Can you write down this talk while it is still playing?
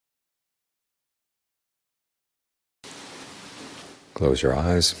Close your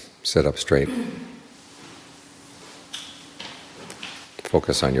eyes, sit up straight.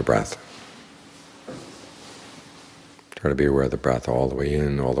 Focus on your breath. Try to be aware of the breath all the way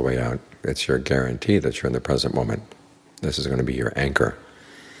in, all the way out. It's your guarantee that you're in the present moment. This is going to be your anchor.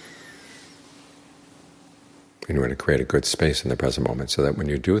 And you want to create a good space in the present moment so that when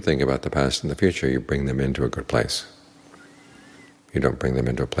you do think about the past and the future, you bring them into a good place. You don't bring them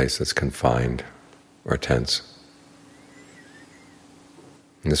into a place that's confined or tense.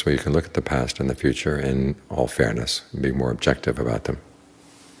 And this way you can look at the past and the future in all fairness and be more objective about them.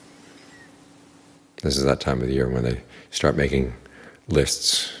 This is that time of the year when they start making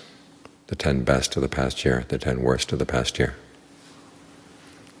lists, the 10 best of the past year, the 10 worst of the past year.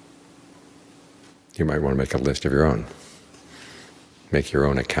 You might want to make a list of your own. Make your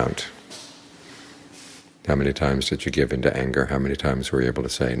own account. How many times did you give in to anger? How many times were you able to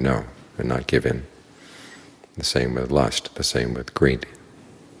say no and not give in? The same with lust, the same with greed,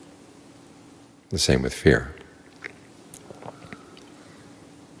 the same with fear.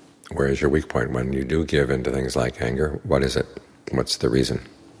 Where is your weak point? When you do give into things like anger, what is it? What's the reason?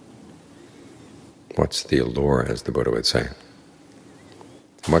 What's the allure, as the Buddha would say?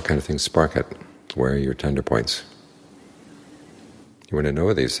 What kind of things spark it? Where are your tender points? You want to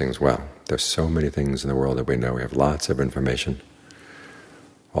know these things well. There's so many things in the world that we know. We have lots of information.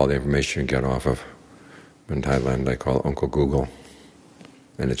 All the information you get off of, in Thailand they call Uncle Google,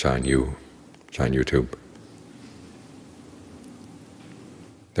 and it's on YouTube.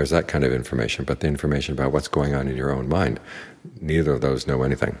 There's that kind of information, but the information about what's going on in your own mind, neither of those know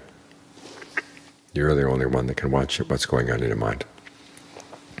anything. You're the only one that can watch what's going on in your mind.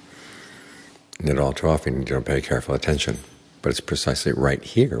 And all too often you don't pay careful attention, but it's precisely right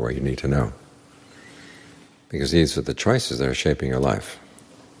here where you need to know. Because these are the choices that are shaping your life.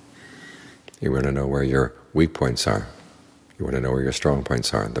 You want to know where your weak points are. You want to know where your strong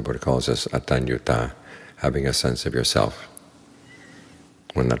points are. The Buddha calls this atanyutta, having a sense of yourself.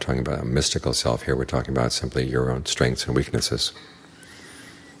 We're not talking about a mystical self here, we're talking about simply your own strengths and weaknesses.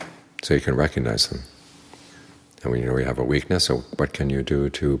 So you can recognize them. And when you know you have a weakness, so what can you do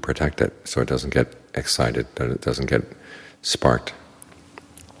to protect it so it doesn't get excited, that it doesn't get sparked?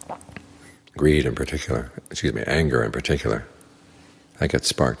 Greed in particular, anger in particular, that gets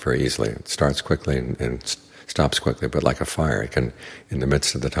sparked very easily. It starts quickly and stops quickly, but like a fire, it can, in the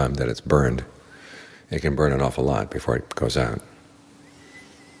midst of the time that it's burned, it can burn an awful lot before it goes out.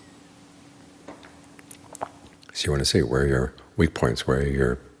 So you want to see where are your weak points, where are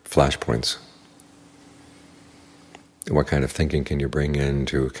your flash points. What kind of thinking can you bring in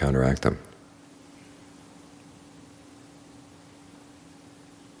to counteract them?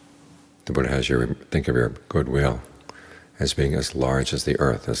 The Buddha has you think of your goodwill as being as large as the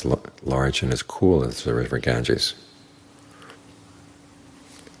earth, as large and as cool as the river Ganges,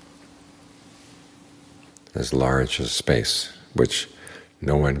 as large as space, which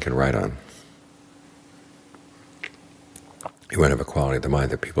no one can write on. You want to have a quality of the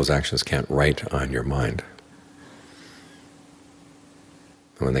mind that people's actions can't write on your mind.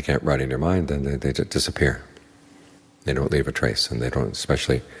 And when they can't write in your mind, then they just disappear. They don't leave a trace, and they don't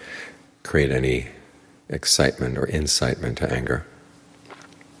especially create any excitement or incitement to anger.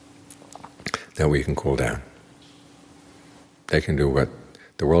 That way you can cool down. They can do what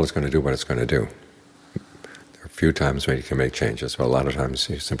the world is going to do, what it's going to do. There are a few times when you can make changes, but a lot of times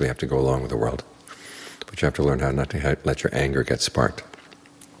you simply have to go along with the world. But you have to learn how not to let your anger get sparked.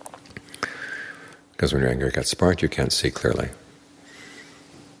 Because when your anger gets sparked, you can't see clearly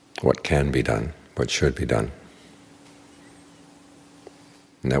what can be done, what should be done.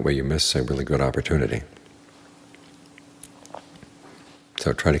 And that way you miss a really good opportunity.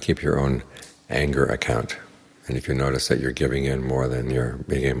 So try to keep your own anger account. And if you notice that you're giving in more than you're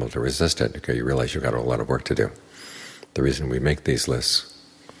being able to resist it, okay, you realize you've got a lot of work to do. The reason we make these lists,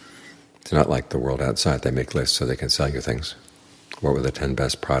 it's not like the world outside. They make lists so they can sell you things. What were the 10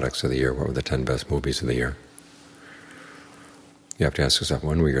 best products of the year? What were the 10 best movies of the year? You have to ask yourself,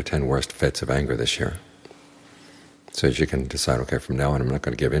 when were your 10 worst fits of anger this year? So that you can decide, okay, from now on I'm not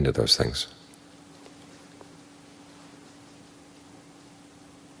going to give in to those things.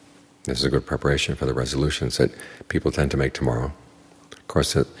 This is a good preparation for the resolutions that people tend to make tomorrow. Of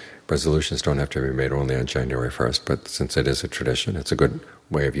course, resolutions don't have to be made only on January 1st, but since it is a tradition, it's a good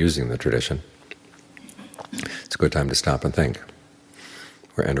way of using the tradition. It's a good time to stop and think.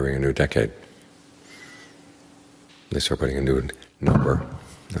 We're entering a new decade. At least we're putting a new number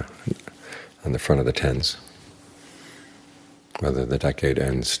on the front of the tens. Whether the decade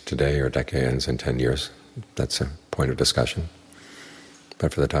ends today or decade ends in 10 years, that's a point of discussion.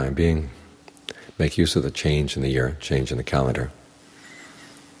 But for the time being, make use of the change in the year, change in the calendar,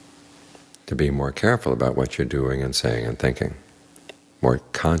 to be more careful about what you're doing and saying and thinking, more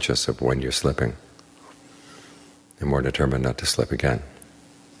conscious of when you're slipping, and more determined not to slip again.